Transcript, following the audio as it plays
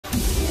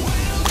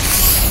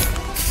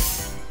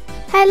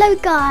Hello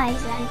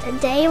guys, and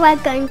today we're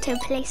going to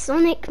play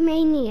Sonic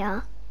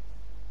Mania.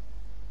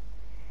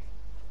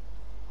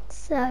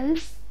 So,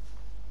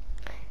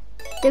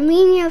 the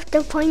meaning of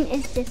the point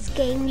is this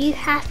game, you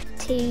have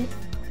to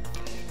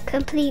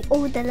complete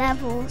all the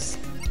levels.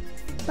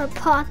 But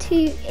part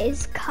 2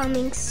 is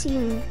coming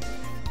soon.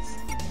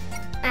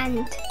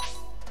 And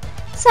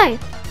so,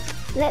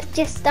 let's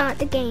just start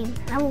the game.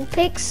 I will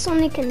pick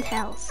Sonic and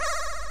Tails.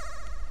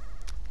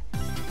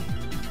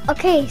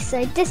 Okay,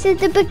 so this is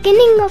the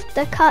beginning of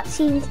the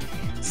cutscenes,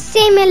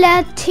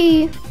 similar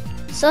to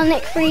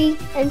Sonic 3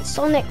 and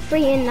Sonic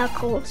 3 and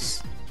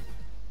Knuckles.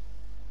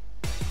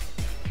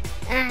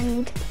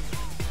 And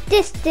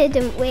this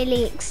didn't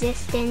really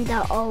exist in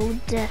the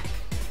old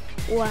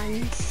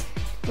ones,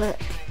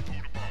 but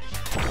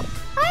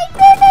I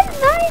didn't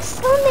know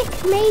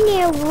Sonic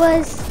Mania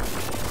was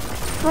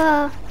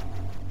for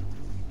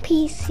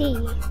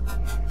PC.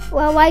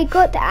 Well, I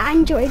got the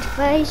Android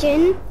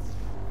version.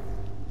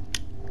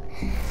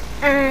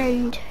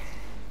 And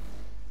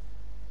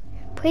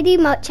pretty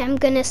much I'm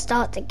gonna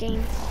start the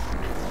game.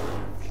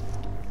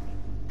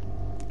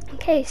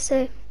 Okay,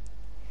 so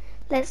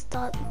let's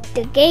start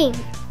the game.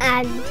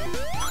 And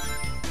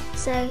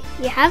so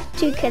you have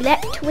to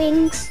collect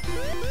wings,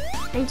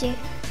 and the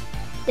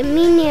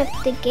meaning of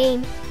the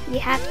game, you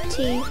have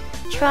to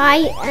try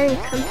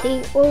and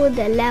complete all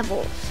the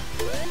levels.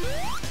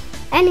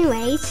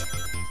 Anyways,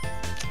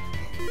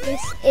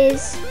 this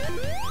is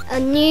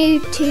a new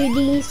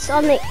 2D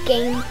Sonic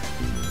game.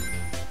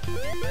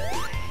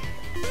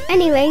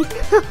 Anyways,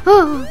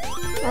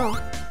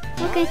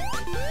 okay.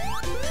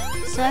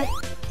 So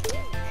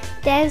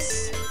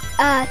there's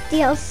a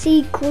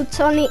DLC called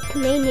Sonic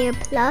Mania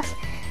Plus,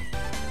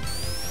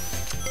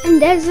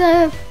 and there's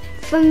a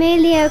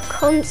familiar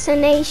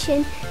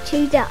consonation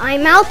to the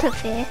I'm out of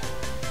here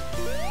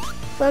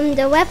from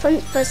the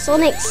weapons for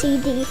Sonic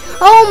CD.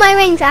 Oh, my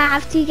rings! I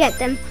have to get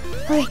them.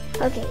 Okay.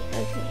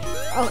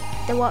 Oh,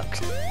 the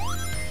rocks.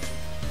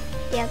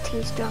 They are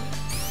too strong.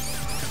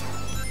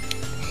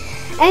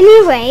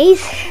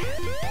 Anyways,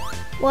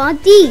 what are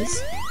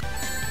these?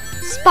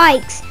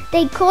 Spikes.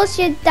 They cause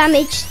you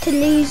damage to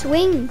lose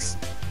wings.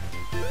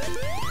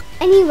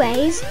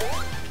 Anyways,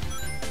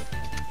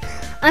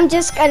 I'm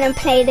just gonna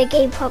play the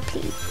game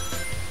properly.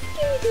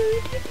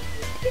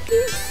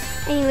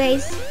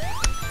 Anyways,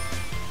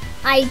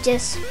 I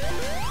just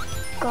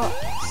got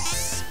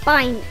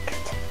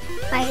spanked.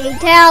 I hate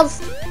Tails.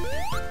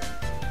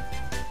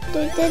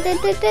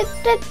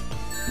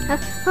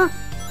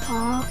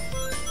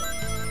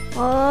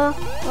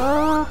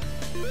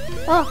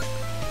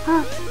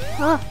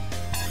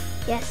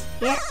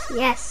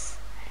 Yes.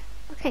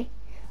 Okay,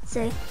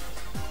 so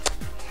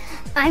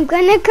I'm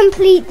gonna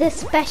complete the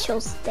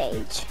special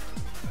stage.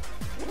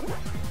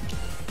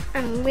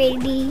 I'm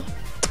really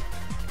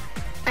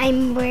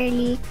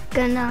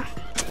gonna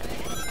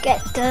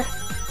get the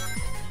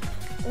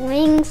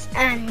wings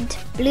and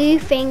blue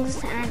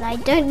things, and I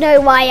don't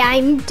know why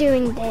I'm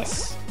doing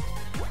this.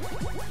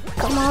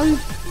 Come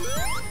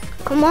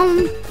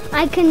on,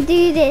 I can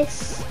do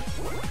this.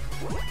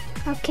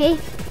 Okay,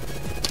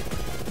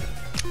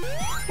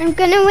 I'm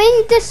gonna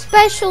win the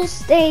special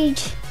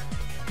stage.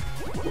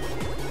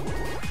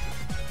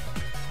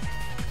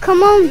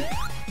 Come on,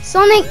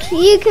 Sonic,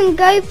 you can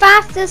go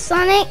faster,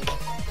 Sonic.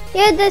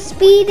 You're the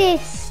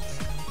speediest.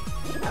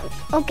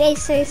 Okay,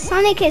 so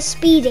Sonic is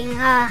speeding.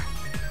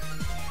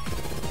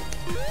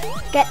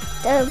 Get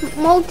the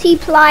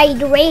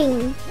multiplied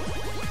ring.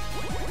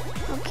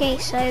 Okay,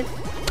 so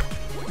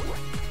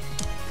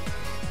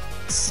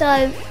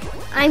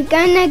I'm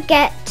gonna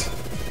get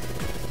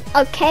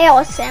a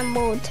Chaos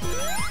Emerald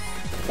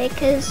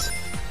because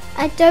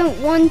I don't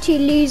want to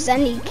lose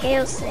any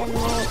Chaos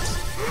Emeralds.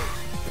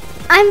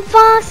 I'm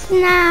fast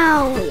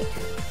now.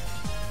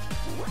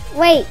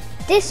 Wait,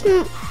 this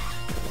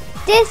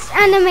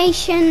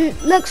animation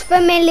looks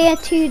familiar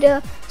to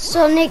the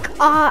Sonic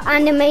R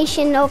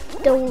animation of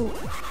the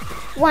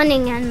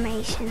running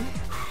animation.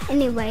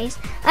 Anyways,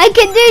 I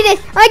can do this.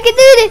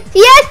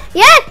 Yes.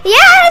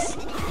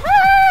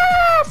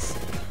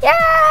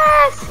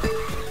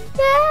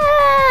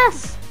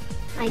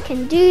 I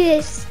can do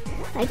this.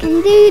 I can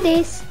do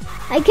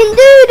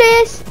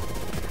this.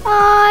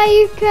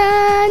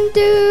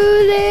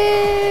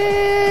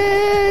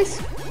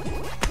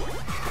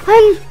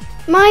 And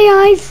my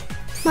eyes.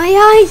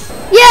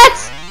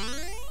 Yes.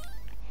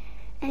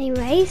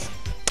 Anyways,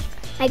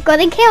 I got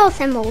a Chaos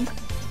Emerald.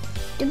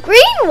 The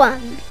green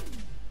one.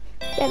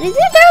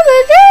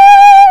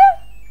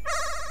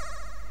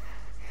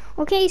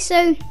 Okay,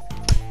 so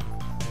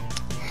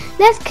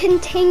let's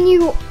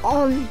continue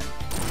on.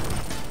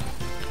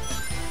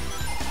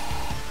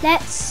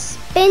 Let's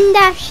spin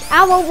dash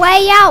our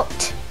way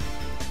out.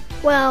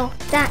 Well,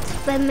 that's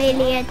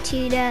familiar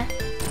to the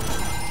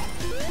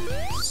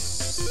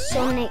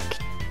Sonic.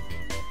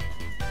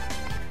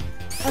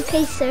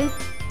 Okay, so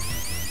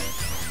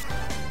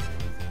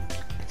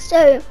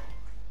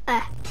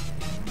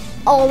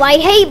oh, I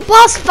hate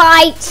boss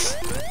fights.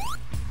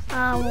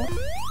 Oh,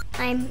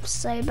 I'm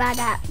so bad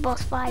at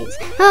boss fights.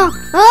 Oh,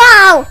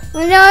 wow!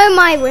 No,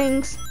 my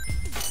wings.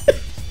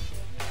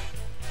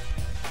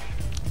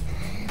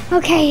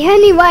 Okay,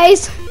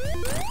 anyways,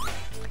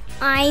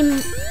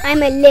 I'm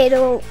a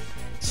little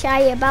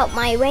shy about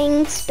my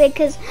wings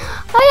because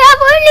I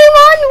have only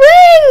one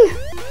wing.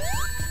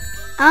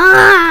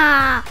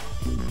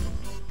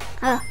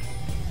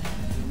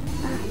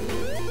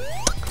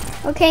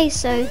 Okay,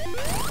 so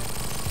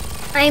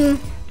I'm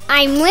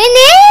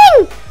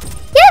winning.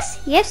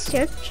 Yes.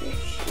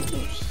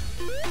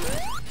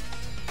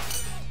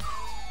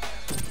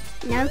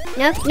 No.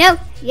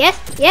 Yes.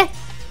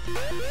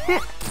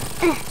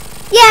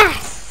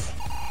 Yes.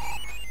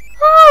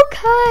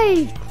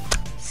 Okay.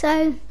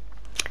 So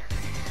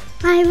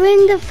I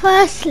win the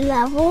first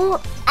level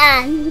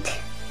and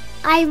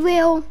I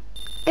will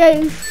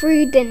go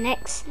through the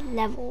next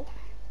level.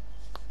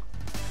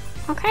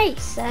 Okay,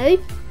 so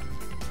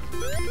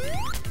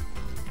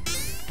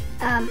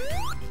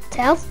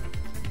Tails.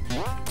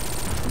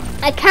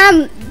 I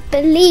can't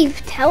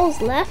believe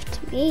Tails left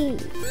me.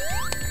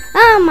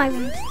 Oh my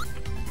wings.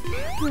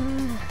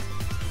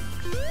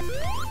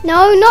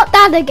 No, not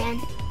that again.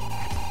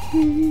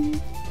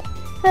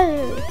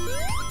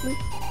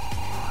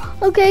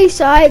 Okay,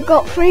 so I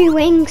got 3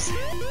 wings.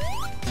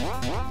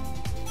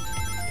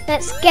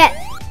 Let's get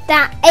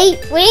that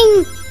 8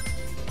 wing.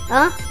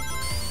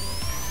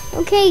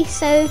 Okay,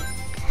 so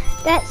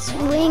let's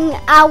wing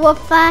our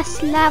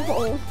first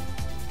level.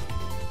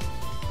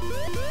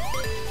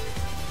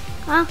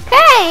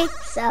 Okay,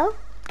 so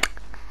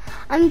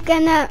I'm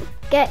gonna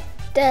get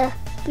the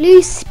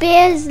blue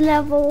spears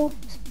level.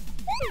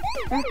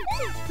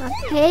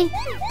 Okay,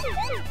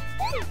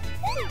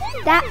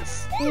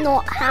 that's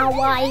not how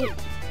I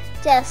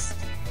just.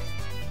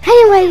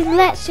 Anyways,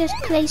 let's just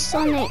play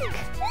Sonic.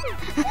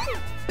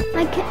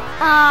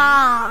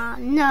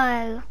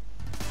 No,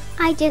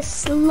 I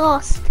just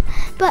lost.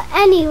 But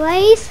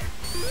anyways,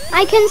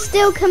 I can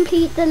still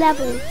complete the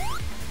level.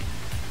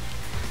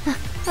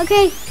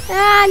 Okay.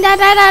 Out.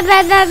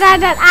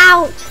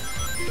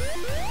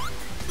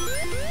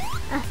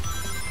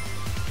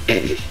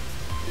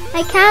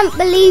 I can't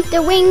believe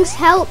the wings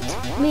helped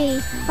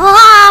me.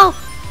 Oh!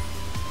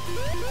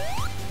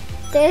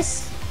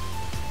 This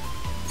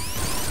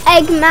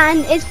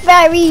Eggman is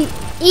very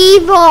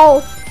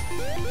evil.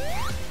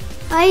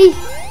 I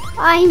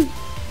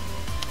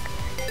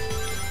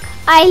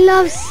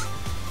love.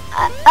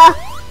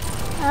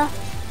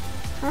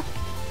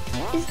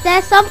 Is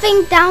there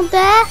something down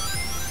there?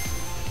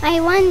 I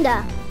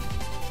wonder.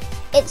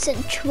 It's a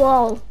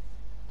troll.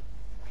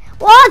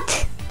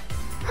 What?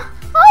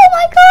 Oh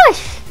my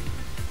gosh!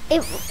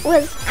 It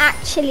was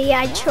actually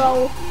a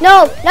troll.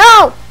 No!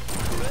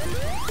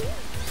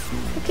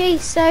 Okay,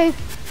 so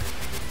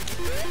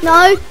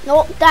no,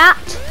 not that.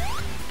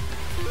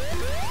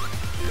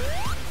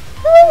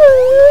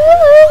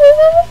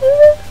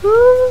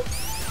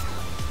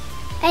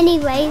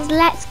 Anyways,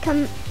 let's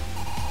come.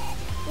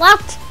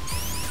 What?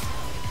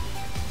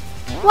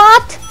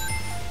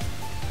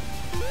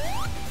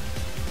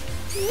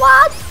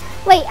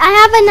 Wait, I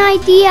have an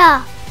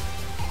idea.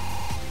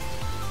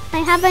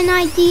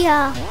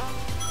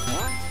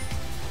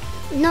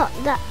 Not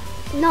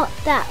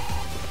that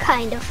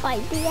kind of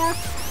idea.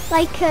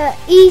 Like a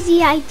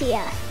easy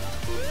idea.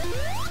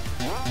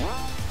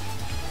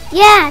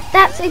 Yeah,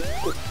 that's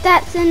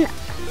an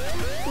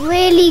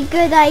really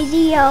good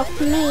idea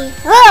of me.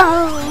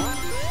 Oh!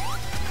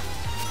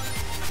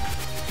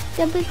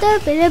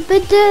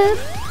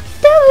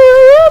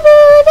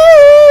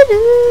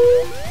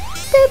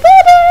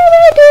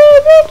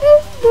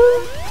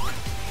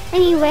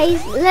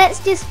 Anyways, let's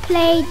just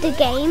play the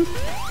game.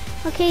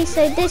 Okay,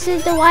 so this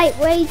is the right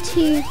way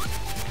to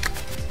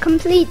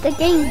complete the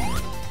game.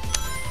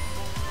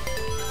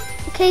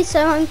 Okay,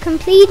 so I'm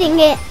completing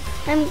it.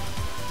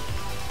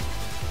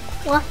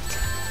 What?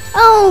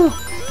 Oh,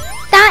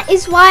 that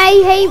is why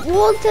I hate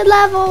water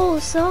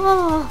levels.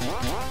 Oh.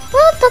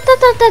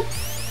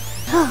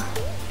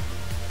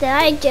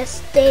 I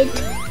just did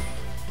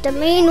the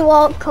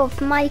moonwalk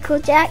of Michael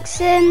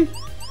Jackson.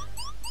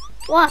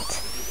 What?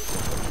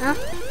 Huh?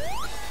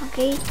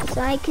 Okay,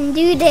 so I can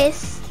do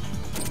this.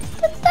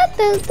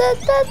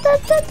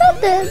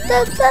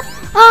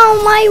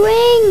 Oh, my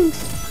wings!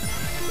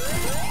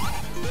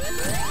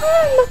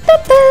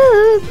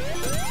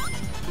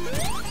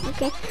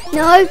 Okay,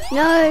 no.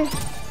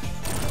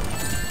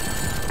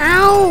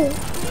 Ow!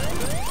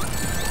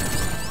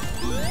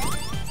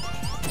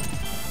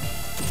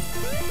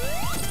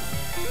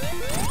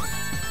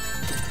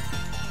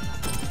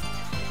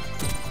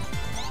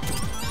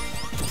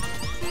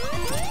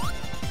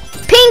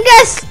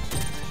 Pingus!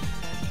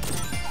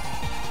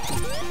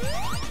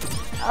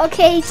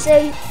 Okay,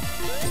 so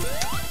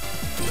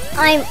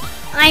I'm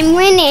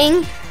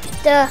winning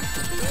the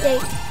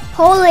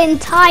whole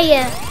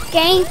entire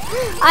game.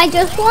 I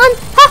just won.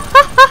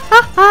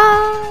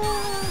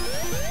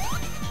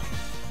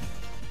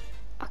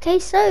 Okay,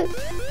 so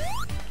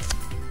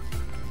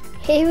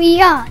here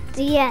we are,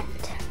 the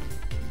end.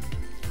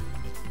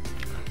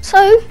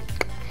 So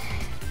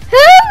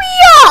Oh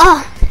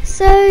yeah!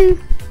 So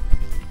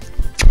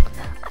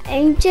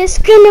I'm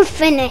just gonna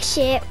finish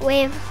it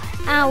with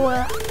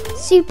our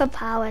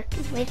superpower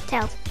with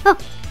Tails.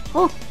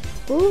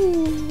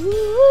 Ooh.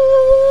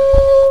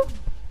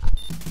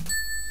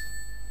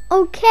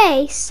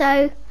 Okay,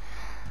 so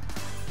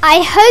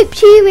I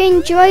hope you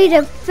enjoyed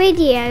the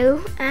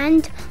video,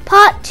 and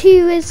part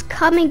 2 is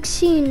coming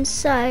soon,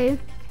 so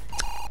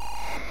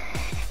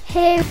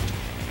here